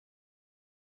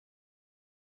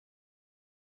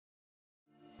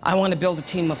I want to build a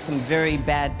team of some very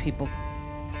bad people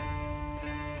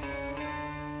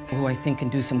who I think can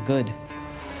do some good.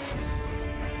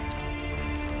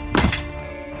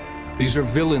 These are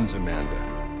villains, Amanda.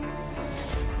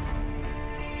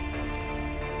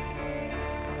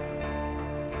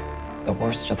 The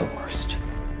worst of the worst.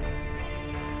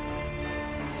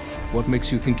 What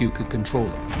makes you think you could control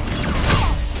them?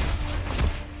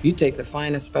 You take the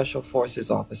finest special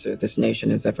forces officer this nation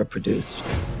has ever produced.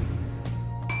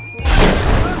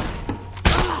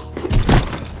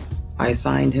 I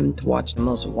assigned him to watch the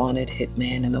most wanted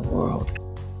hitman in the world.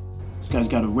 This guy's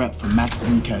got a rep for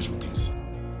maximum casualties.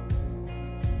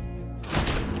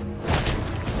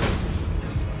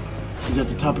 He's at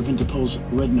the top of Interpol's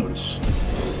red notice.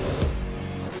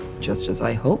 Just as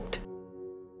I hoped,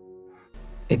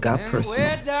 it got personal.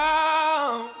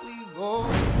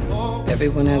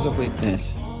 Everyone has a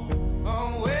weakness,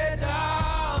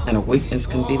 and a weakness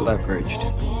can be leveraged.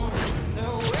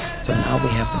 So now we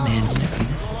have the man in the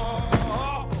weaknesses.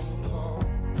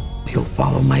 He'll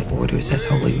follow my orders as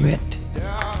Holy Writ.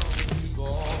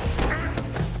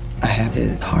 I have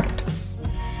his heart.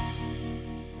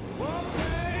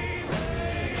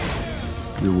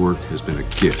 Your work has been a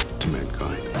gift to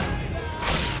mankind.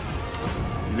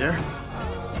 You there?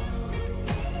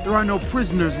 There are no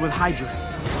prisoners with Hydra.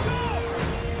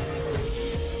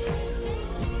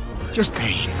 Just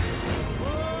pain.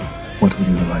 What would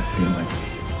your life be like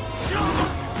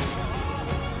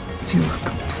if you were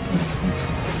completely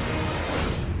free?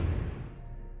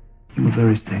 You were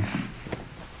very safe.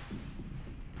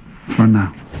 For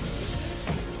now.